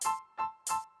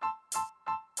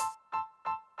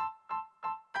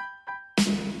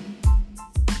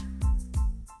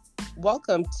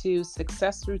Welcome to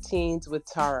Success Routines with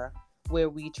Tara, where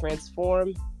we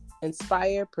transform,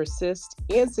 inspire, persist,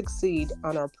 and succeed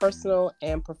on our personal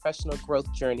and professional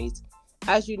growth journeys.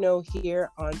 As you know, here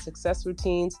on Success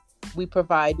Routines, we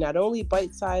provide not only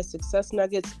bite-sized success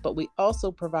nuggets, but we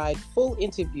also provide full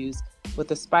interviews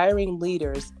with aspiring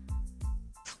leaders,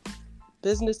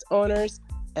 business owners,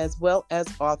 as well as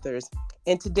authors.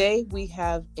 And today we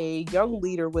have a young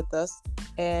leader with us,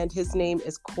 and his name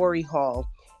is Corey Hall.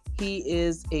 He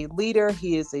is a leader,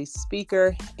 he is a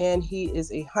speaker, and he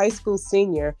is a high school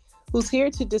senior who's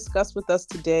here to discuss with us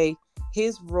today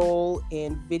his role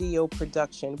in video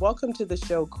production. Welcome to the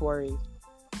show, Corey.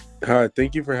 Hi,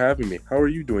 thank you for having me. How are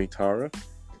you doing, Tara?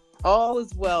 All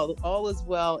is well, all is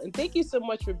well. And thank you so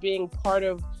much for being part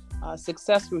of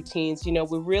Success Routines. You know,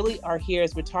 we really are here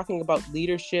as we're talking about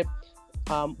leadership.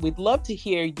 We'd love to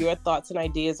hear your thoughts and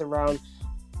ideas around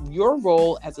your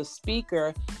role as a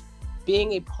speaker,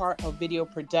 being a part of video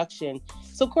production.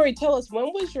 So Corey, tell us, when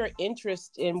was your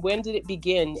interest and when did it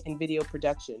begin in video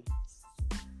production?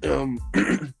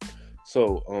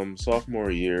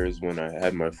 Sophomore year is when I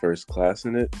had my first class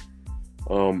in it.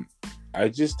 I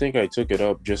just think I took it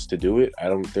up just to do it. I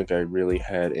don't think I really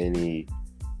had any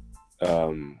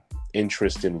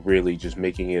interest in really just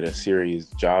making it a serious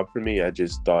job for me. I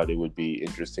just thought it would be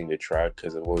interesting to try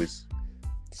because I've always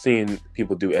seen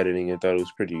people do editing and thought it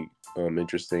was pretty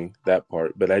interesting, that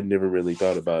part. But I'd never really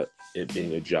thought about it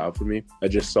being a job for me. I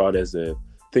just saw it as a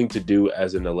thing to do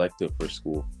as an elective for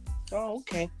school. Oh,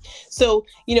 okay. So,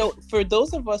 you know, for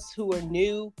those of us who are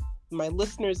new, my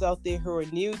listeners out there who are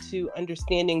new to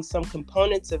understanding some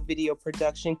components of video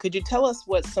production, could you tell us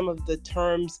what some of the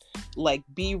terms like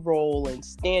B-roll and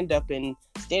stand-up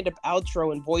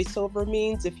outro and voiceover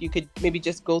means? If you could maybe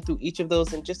just go through each of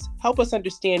those and just help us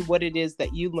understand what it is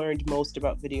that you learned most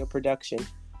about video production.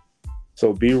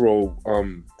 So B-roll,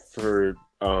 for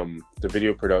the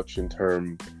video production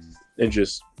term and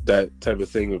just that type of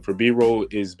thing for B-roll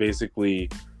is basically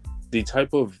the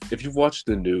type of, if you've watched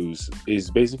the news,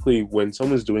 is basically when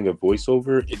someone's doing a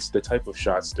voiceover, it's the type of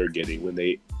shots they're getting when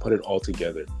they put it all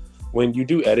together. When you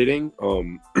do editing,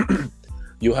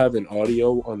 you'll have an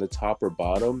audio on the top or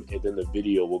bottom, and then the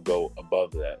video will go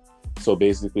above that. So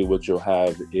basically what you'll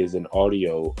have is an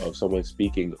audio of someone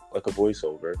speaking like a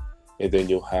voiceover, and then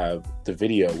you'll have the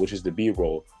video, which is the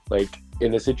B-roll. Like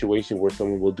in a situation where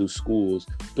someone will do schools,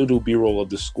 they'll do B-roll of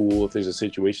the school if there's a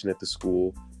situation at the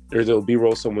school, or they'll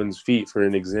B-roll someone's feet, for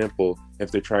an example, if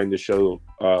they're trying to show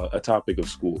a topic of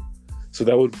school. So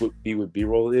that would be what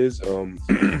B-roll is.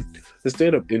 The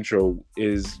stand-up intro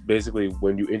is basically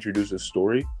when you introduce a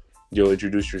story, you'll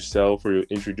introduce yourself or you'll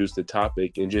introduce the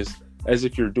topic, and just as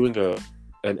if you're doing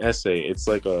an essay, it's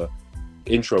like a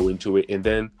intro into it, and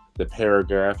then the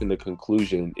paragraph and the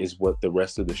conclusion is what the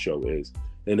rest of the show is.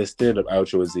 And a stand-up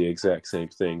outro is the exact same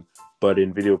thing, but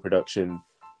in video production,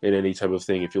 in any type of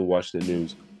thing, if you'll watch the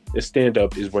news, a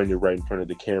stand-up is when you're right in front of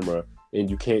the camera, and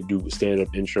you can't do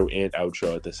stand-up intro and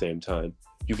outro at the same time.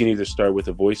 You can either start with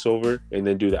a voiceover and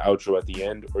then do the outro at the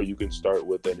end, or you can start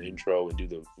with an intro and do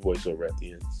the voiceover at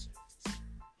the end.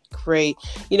 Great.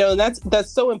 You know, that's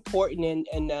so important.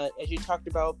 And as you talked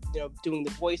about, you know, doing the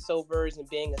voiceovers and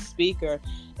being a speaker,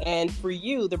 and for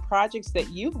you, the projects that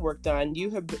you've worked on, you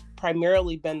have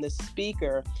primarily been the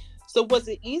speaker. So was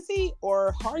it easy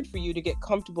or hard for you to get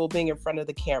comfortable being in front of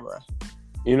the camera?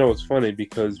 You know, it's funny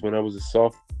because when I was a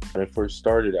sophomore, when I first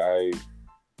started,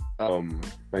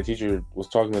 my teacher was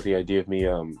talking about the idea of me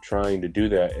trying to do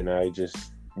that, and I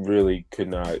just really could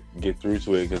not get through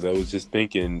to it because I was just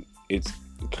thinking it's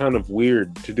kind of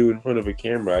weird to do in front of a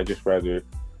camera. I just rather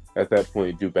at that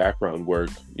point do background work,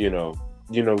 you know,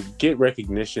 get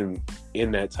recognition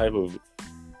in that type of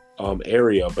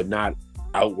area, but not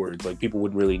outwards. Like people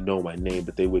wouldn't really know my name,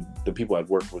 but the people I'd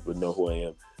work with would know who I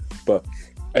am. But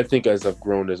I think as I've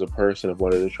grown as a person, I've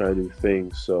wanted to try new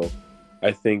things. So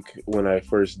I think when I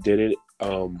first did it,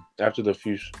 after the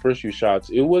first few shots,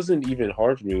 it wasn't even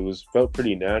hard for me. It felt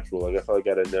pretty natural. Like I felt like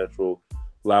I had a natural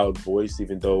loud voice,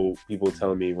 even though people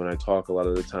tell me when I talk a lot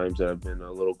of the times that I've been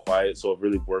a little quiet. So I've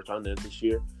really worked on that this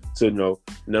year to, you know,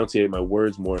 enunciate my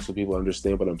words more so people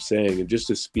understand what I'm saying and just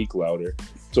to speak louder.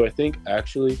 So I think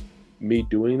actually me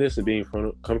doing this and being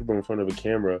comfortable in front of a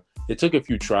camera, it took a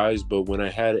few tries, but when I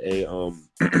had a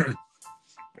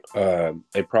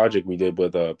project we did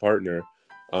with a partner,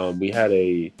 we had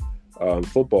a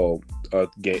football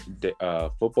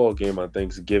game on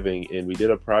Thanksgiving, and we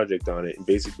did a project on it. And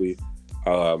basically,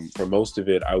 for most of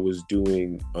it, I was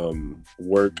doing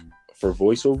work for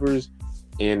voiceovers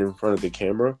and in front of the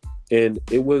camera. And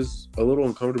it was a little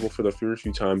uncomfortable for the first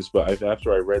few times, but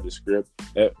after I read the script,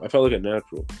 I felt like a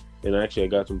natural. And actually, I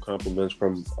got some compliments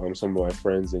from some of my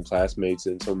friends and classmates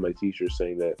and some of my teachers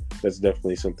saying that that's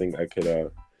definitely something I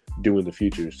could do in the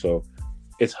future. So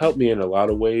it's helped me in a lot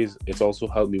of ways. It's also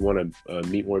helped me want to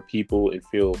meet more people and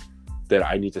feel that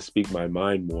I need to speak my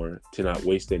mind more to not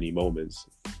waste any moments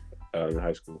in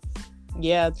high school.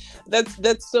 Yeah,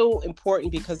 that's so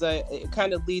important because it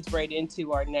kind of leads right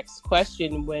into our next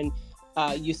question when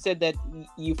you said that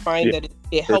you find Yeah. that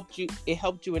it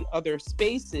helped you in other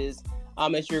spaces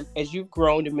as you've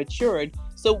grown and matured.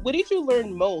 So what did you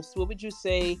learn most? What would you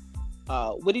say?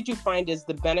 What did you find as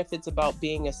the benefits about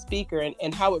being a speaker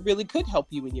and how it really could help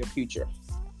you in your future?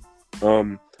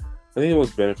 I think the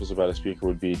most benefits about a speaker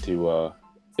would be to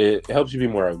it helps you be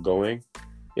more outgoing,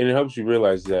 and it helps you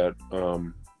realize that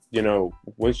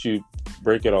once you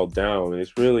break it all down,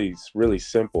 it's really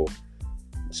simple.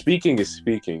 Speaking is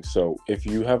speaking. So if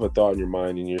you have a thought in your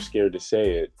mind and you're scared to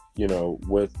say it,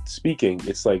 with speaking,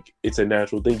 it's like it's a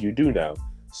natural thing you do now.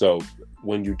 So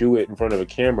when you do it in front of a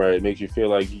camera, it makes you feel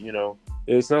like,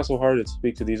 it's not so hard to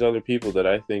speak to these other people that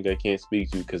I think I can't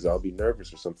speak to because I'll be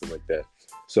nervous or something like that.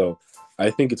 So I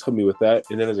think it's helped me with that.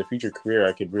 And then as a future career,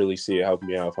 I could really see it help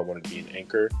me out if I wanted to be an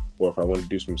anchor or if I wanted to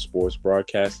do some sports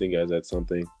broadcasting, as that's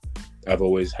something I've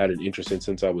always had an interest in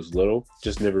since I was little.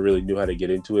 Just never really knew how to get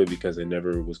into it because I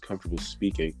never was comfortable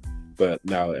speaking. But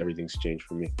now everything's changed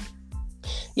for me.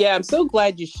 Yeah, I'm so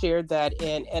glad you shared that.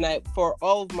 And I, for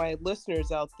all of my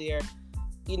listeners out there,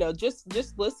 just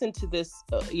listen to this.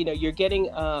 You're getting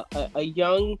a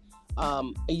young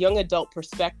adult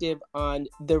perspective on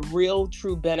the real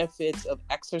true benefits of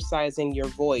exercising your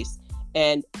voice.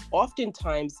 And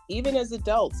oftentimes, even as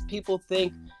adults, people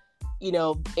think,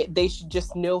 they should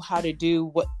just know how to do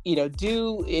what,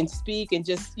 do and speak and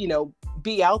just,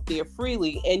 be out there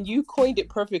freely. And you coined it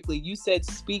perfectly. You said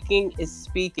speaking is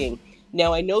speaking.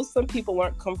 Now, I know some people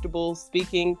aren't comfortable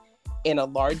speaking in a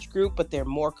large group, but they're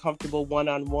more comfortable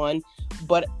one-on-one.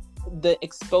 But the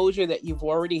exposure that you've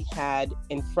already had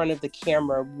in front of the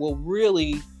camera will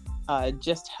really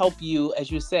just help you,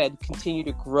 as you said, continue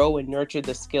to grow and nurture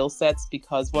the skill sets,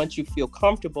 because once you feel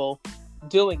comfortable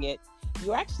doing it,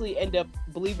 you actually end up,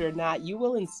 believe it or not, you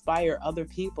will inspire other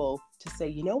people to say,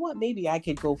 you know what, maybe I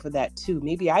could go for that too.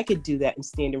 Maybe I could do that and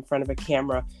stand in front of a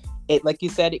camera. It, like you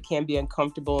said, it can be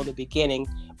uncomfortable in the beginning,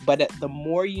 but the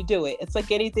more you do it, it's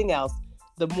like anything else.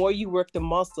 The more you work the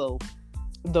muscle,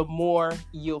 the more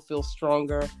you'll feel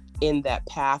stronger in that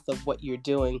path of what you're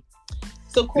doing.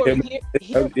 So Corey,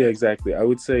 yeah, exactly. I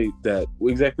would say that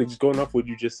exactly, just going off what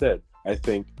you just said, I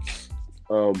think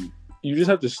you just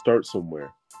have to start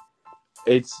somewhere.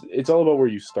 It's all about where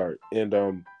you start. And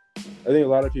I think a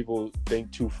lot of people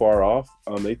think too far off.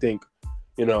 They think,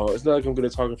 it's not like I'm going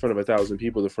to talk in front of 1,000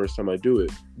 people the first time I do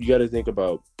it. You got to think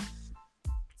about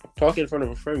talking in front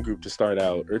of a friend group to start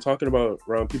out, or talking about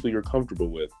around people you're comfortable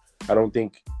with. I don't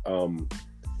think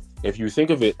if you think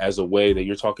of it as a way that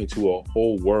you're talking to a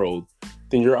whole world,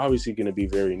 then you're obviously going to be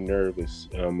very nervous.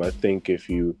 I think if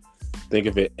you think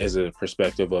of it as a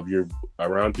perspective of you're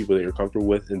around people that you're comfortable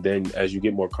with, and then as you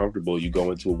get more comfortable, you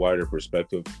go into a wider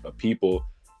perspective of people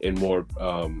and more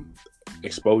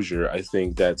exposure. I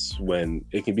think that's when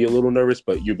it can be a little nervous,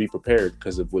 but you'll be prepared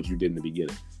because of what you did in the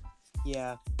beginning.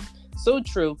 Yeah, so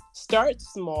true. Start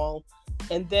small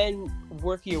and then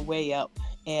work your way up.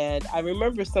 And I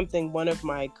remember something one of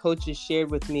my coaches shared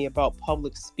with me about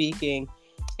public speaking.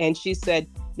 And she said,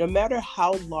 no matter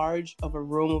how large of a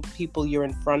room of people you're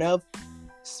in front of,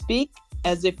 speak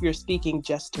as if you're speaking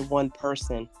just to one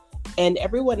person. And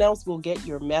everyone else will get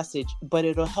your message, but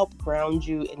it'll help ground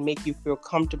you and make you feel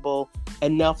comfortable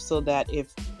enough so that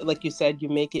if, like you said, you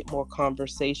make it more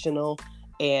conversational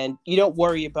and you don't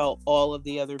worry about all of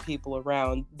the other people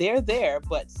around. They're there,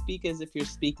 but speak as if you're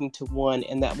speaking to one,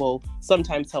 and that will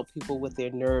sometimes help people with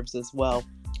their nerves as well.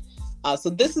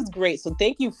 So this is great. So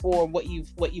thank you for what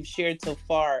you've shared so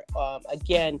far.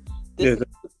 Again,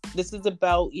 this is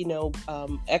about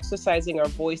exercising our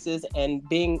voices and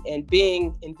being in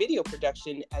video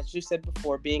production, as you said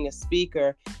before, being a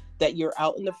speaker, that you're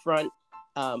out in the front.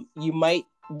 You might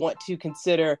want to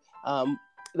consider,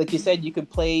 like you said, you could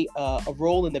play a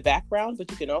role in the background, but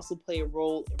you can also play a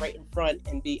role right in front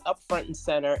and be up front and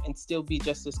center and still be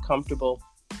just as comfortable.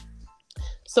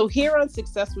 So here on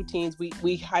Success Routines,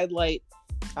 we highlight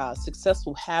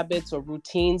successful habits or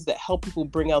routines that help people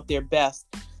bring out their best.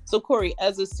 So Corey,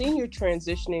 as a senior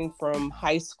transitioning from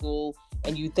high school,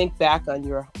 and you think back on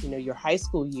your high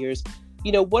school years,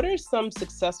 what are some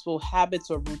successful habits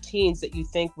or routines that you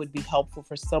think would be helpful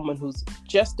for someone who's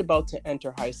just about to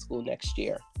enter high school next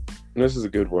year? This is a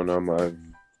good one. I've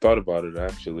thought about it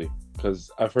actually.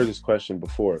 because I've heard this question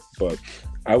before, but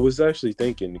I was actually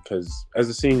thinking, because as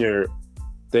a senior,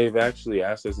 they've actually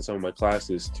asked us in some of my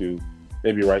classes to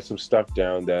maybe write some stuff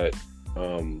down that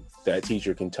that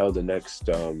teacher can tell the next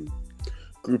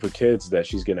group of kids that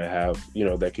she's going to have,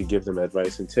 that could give them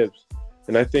advice and tips.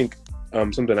 And I think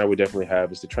something I would definitely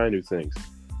have is to try new things.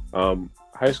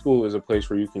 High school is a place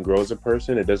where you can grow as a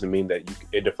person. It doesn't mean that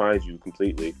it defines you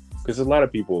completely, because a lot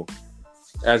of people,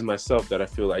 as myself, that I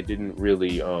feel I didn't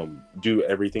really do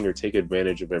everything or take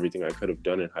advantage of everything I could have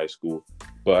done in high school,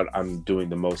 but I'm doing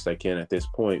the most I can at this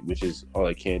point, which is all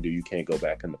I can do. You can't go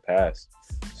back in the past.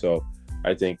 So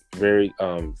I think very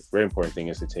important thing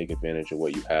is to take advantage of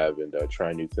what you have and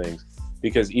try new things,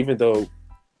 because even though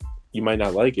you might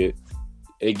not like it,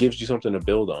 it gives you something to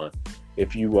build on.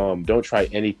 If you don't try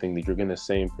anything, that you're going to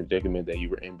same predicament that you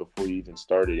were in before you even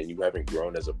started, and you haven't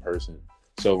grown as a person.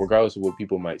 So regardless of what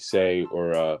people might say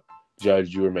or judge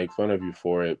you or make fun of you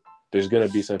for it, there's going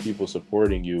to be some people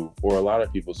supporting you, or a lot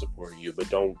of people supporting you. But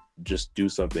don't just do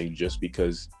something just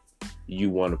because you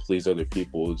want to please other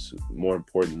people. It's more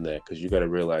important than that, because you got to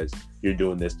realize you're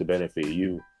doing this to benefit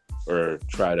you, or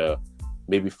try to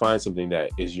maybe find something that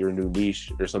is your new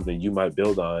niche or something you might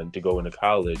build on to go into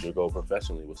college or go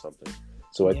professionally with something.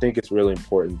 So I think it's really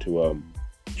important to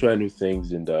try new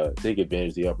things and take advantage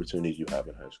of the opportunities you have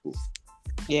in high school.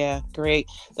 Yeah, great.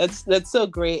 That's so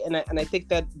great, and I think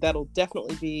that'll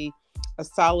definitely be a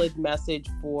solid message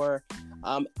for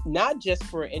not just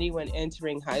for anyone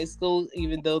entering high school,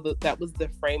 even though that was the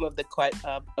frame of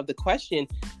the question,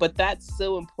 but that's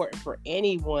so important for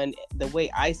anyone. The way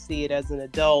I see it as an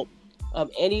adult,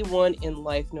 anyone in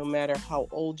life, no matter how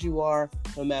old you are,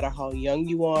 no matter how young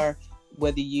you are,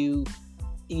 whether you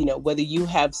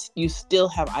still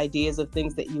have ideas of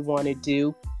things that you want to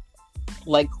do.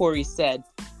 Like Corey said,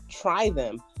 try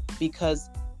them, because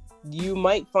you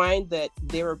might find that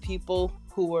there are people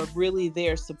who are really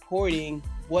there supporting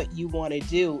what you want to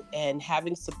do, and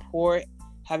having support,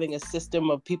 having a system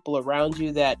of people around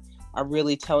you that are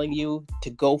really telling you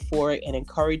to go for it and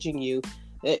encouraging you,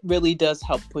 it really does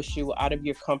help push you out of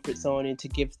your comfort zone and to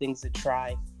give things a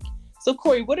try. So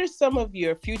Corey, what are some of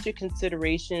your future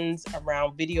considerations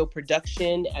around video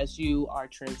production as you are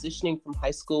transitioning from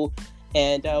high school?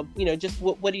 And, just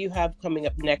what do you have coming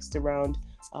up next around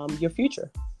your future?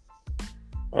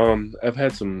 I've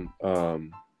had some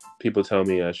people tell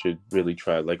me I should really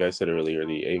try, like I said earlier,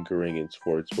 the anchoring in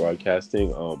sports broadcasting.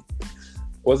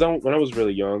 When I was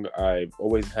really young, I've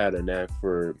always had a knack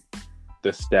for the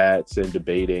stats and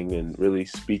debating and really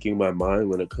speaking my mind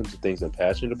when it comes to things I'm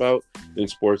passionate about. And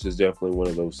sports is definitely one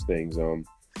of those things.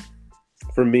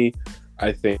 For me,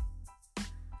 I think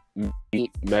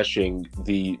meshing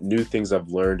the new things I've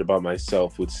learned about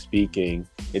myself with speaking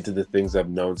into the things I've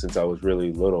known since I was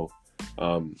really little,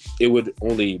 it would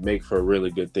only make for a really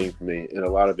good thing for me and a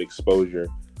lot of exposure.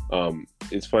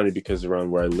 It's funny because around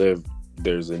where I live,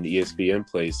 there's an ESPN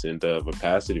place, and I've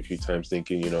passed it a few times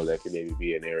thinking, that could maybe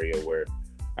be an area where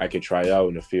I could try out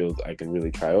in a field I can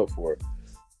really try out for.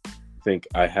 I think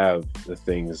I have the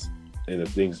things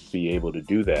to be able to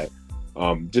do that.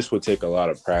 Just would take a lot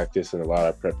of practice and a lot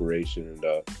of preparation.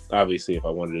 And obviously, if I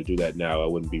wanted to do that now, I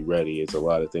wouldn't be ready. It's a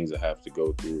lot of things I have to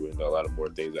go through and a lot of more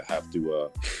things I have to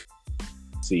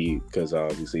see, because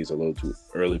obviously it's a little too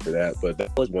early for that. But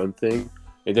that was one thing.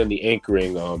 And then the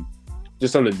anchoring,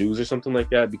 just on the news or something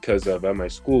like that, because at my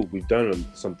school, we've done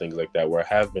some things like that where I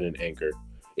have been an anchor.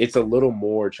 It's a little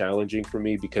more challenging for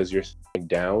me because you're sitting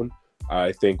down.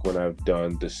 I think when I've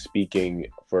done the speaking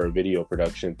for a video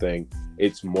production thing,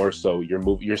 it's more so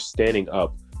you're standing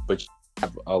up, but you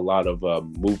have a lot of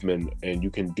movement and you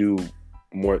can do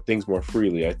more things more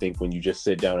freely. I think when you just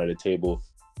sit down at a table,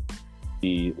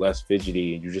 be less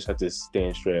fidgety, and you just have to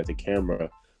stand straight at the camera,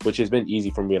 which has been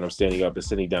easy for me when I'm standing up. But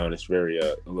sitting down is very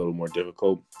a little more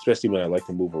difficult, especially when I like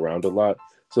to move around a lot.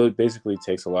 So it basically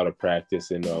takes a lot of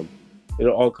practice, and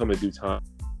it'll all come in due time.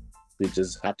 You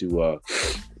just have to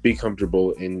be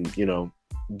comfortable and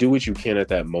do what you can at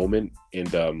that moment,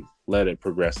 and let it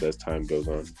progress as time goes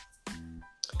on.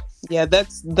 Yeah,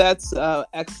 that's an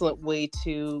excellent way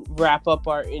to wrap up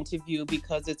our interview,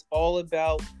 because it's all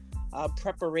about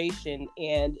preparation,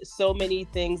 and so many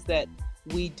things that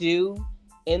we do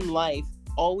in life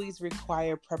always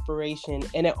require preparation,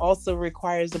 and it also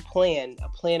requires a plan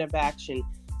of action.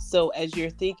 So as you're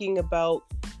thinking about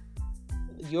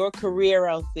your career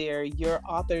out there, your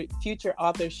future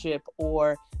authorship,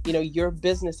 or your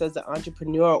business as an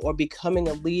entrepreneur, or becoming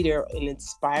a leader and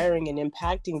inspiring and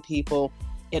impacting people,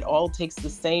 it all takes the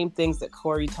same things that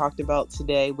Corey talked about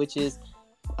today, which is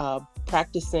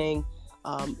practicing,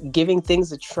 giving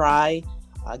things a try,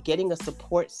 getting a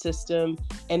support system,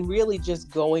 and really just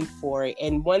going for it.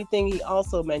 And one thing he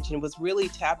also mentioned was really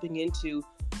tapping into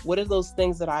what are those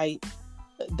things that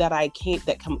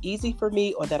come easy for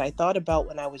me, or that I thought about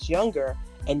when I was younger.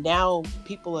 And now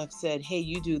people have said, hey,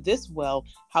 you do this well.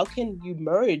 How can you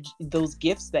merge those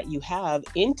gifts that you have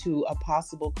into a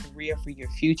possible career for your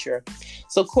future?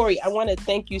 So, Corey, I want to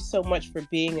thank you so much for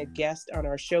being a guest on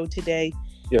our show today.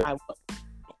 Yeah.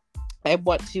 I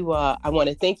want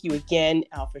to thank you again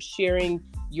for sharing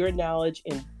your knowledge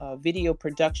in video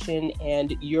production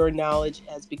and your knowledge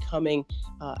as becoming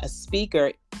a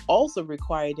speaker, also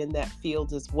required in that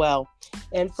field as well.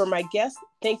 And for my guests,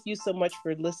 thank you so much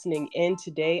for listening in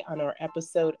today on our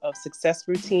episode of Success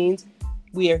Routines.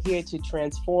 We are here to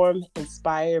transform,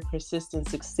 inspire, persist, and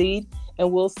succeed.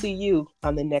 And we'll see you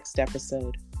on the next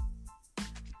episode.